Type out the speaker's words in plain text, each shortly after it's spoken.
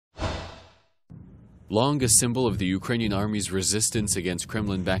long a symbol of the Ukrainian army's resistance against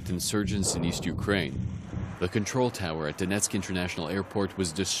Kremlin-backed insurgents in East Ukraine. The control tower at Donetsk International Airport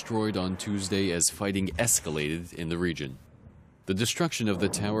was destroyed on Tuesday as fighting escalated in the region. The destruction of the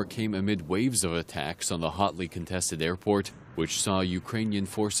tower came amid waves of attacks on the hotly contested airport, which saw Ukrainian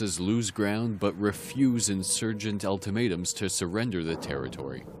forces lose ground but refuse insurgent ultimatums to surrender the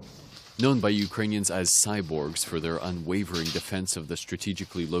territory. Known by Ukrainians as cyborgs for their unwavering defense of the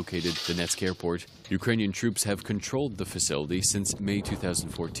strategically located Donetsk Airport, Ukrainian troops have controlled the facility since May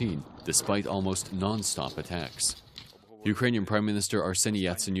 2014, despite almost non-stop attacks. Ukrainian Prime Minister Arseniy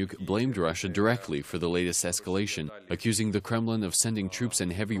Yatsenyuk blamed Russia directly for the latest escalation, accusing the Kremlin of sending troops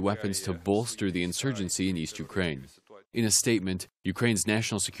and heavy weapons to bolster the insurgency in East Ukraine. In a statement, Ukraine's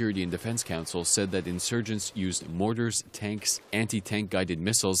National Security and Defense Council said that insurgents used mortars, tanks, anti-tank guided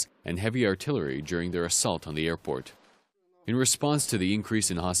missiles, and heavy artillery during their assault on the airport. In response to the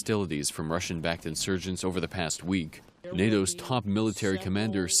increase in hostilities from Russian-backed insurgents over the past week, NATO's top military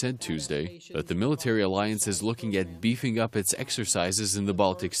commander said Tuesday that the military alliance is looking at beefing up its exercises in the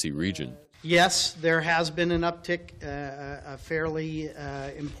Baltic Sea region. Yes, there has been an uptick, a fairly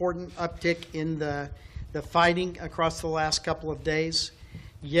important uptick in the fighting across the last couple of days.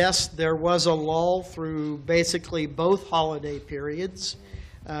 Yes, there was a lull through basically both holiday periods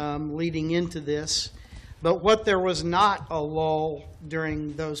leading into this. But what there was not a lull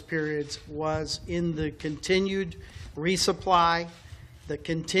during those periods was in the continued resupply, the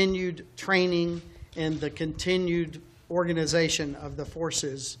continued training, and the continued organization of the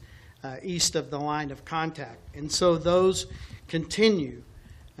forces east of the line of contact. And so those continue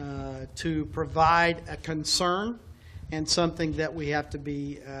to provide a concern and something that we have to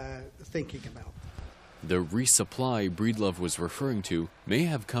be thinking about. The resupply Breedlove was referring to may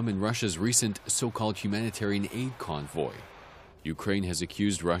have come in Russia's recent so-called humanitarian aid convoy. Ukraine has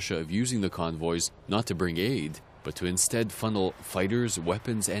accused Russia of using the convoys not to bring aid, but to instead funnel fighters,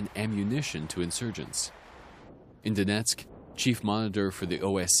 weapons, and ammunition to insurgents. In Donetsk, Chief Monitor for the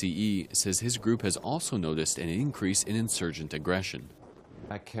OSCE says his group has also noticed an increase in insurgent aggression.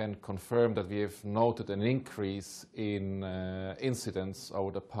 I can confirm that we have noted an increase in incidents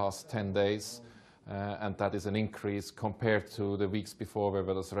over the past 10 days, and that is an increase compared to the weeks before where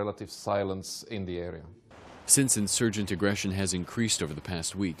there was relative silence in the area. Since insurgent aggression has increased over the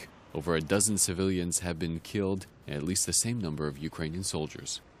past week, over a dozen civilians have been killed and at least the same number of Ukrainian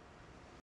soldiers.